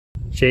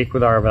Jake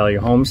with our Value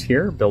Homes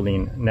here,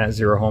 building net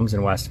zero homes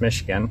in West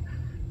Michigan.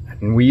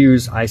 And we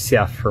use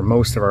ICF for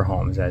most of our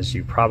homes, as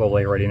you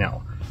probably already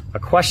know. A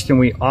question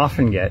we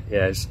often get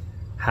is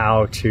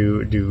how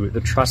to do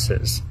the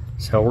trusses.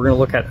 So we're going to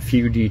look at a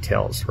few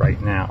details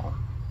right now.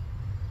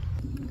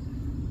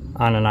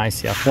 On an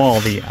ICF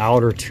wall, the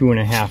outer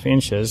 2.5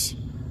 inches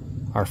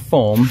are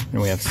foam, and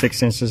we have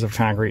 6 inches of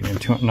concrete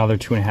and another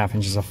 2.5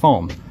 inches of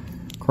foam.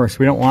 Of course,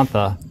 we don't want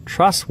the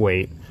truss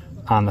weight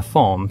on the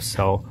foam,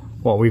 so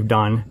what we've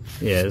done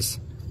is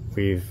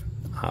we've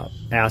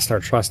asked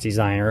our truss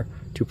designer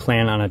to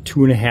plan on a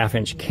 2.5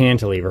 inch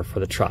cantilever for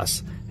the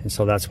truss, and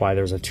so that's why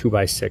there's a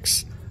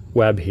 2x6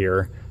 web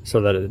here,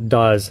 so that it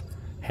does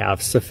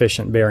have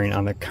sufficient bearing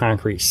on the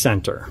concrete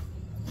center.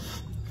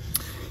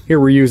 Here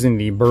we're using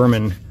the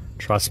Berman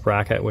truss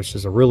bracket, which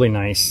is a really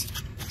nice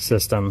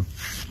system.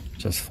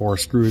 Just 4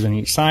 screws on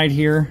each side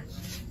here,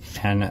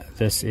 and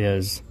this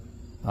is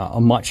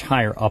a much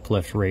higher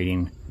uplift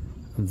rating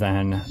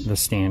than the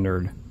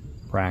standard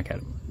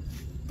bracket.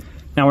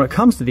 Now when it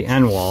comes to the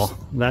end wall,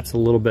 that's a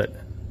little bit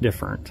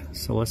different,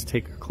 so let's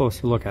take a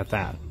closer look at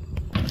that.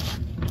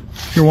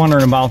 If you're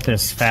wondering about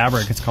this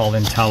fabric, it's called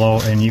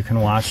Intello, and you can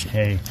watch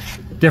a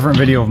different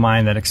video of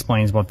mine that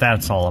explains what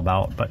that's all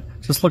about. But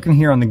just looking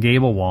here on the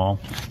gable wall,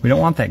 we don't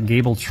want that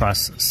gable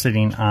truss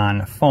sitting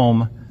on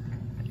foam,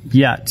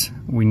 yet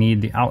we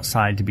need the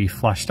outside to be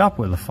flushed up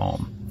with the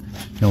foam,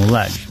 no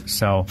ledge.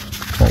 So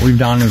what we've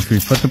done is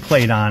we've put the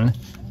plate on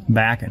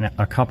back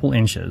a couple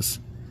inches.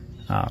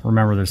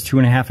 Remember, there's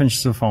 2.5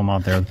 inches of foam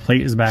out there. The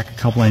plate is back a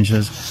couple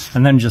inches,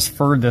 and then just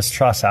furred this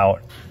truss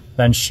out,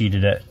 then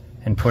sheeted it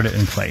and put it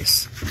in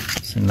place.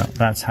 So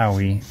that's how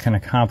we can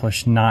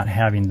accomplish not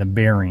having the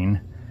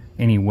bearing,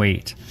 any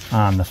weight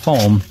on the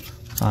foam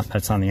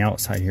that's on the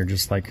outside here.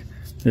 Just like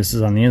this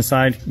is on the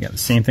inside, you got the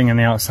same thing on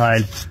the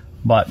outside,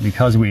 but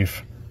because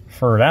we've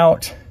furred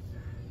out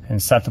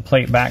and set the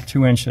plate back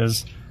 2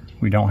 inches,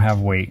 we don't have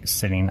weight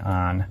sitting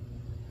on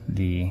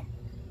the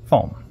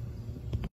foam.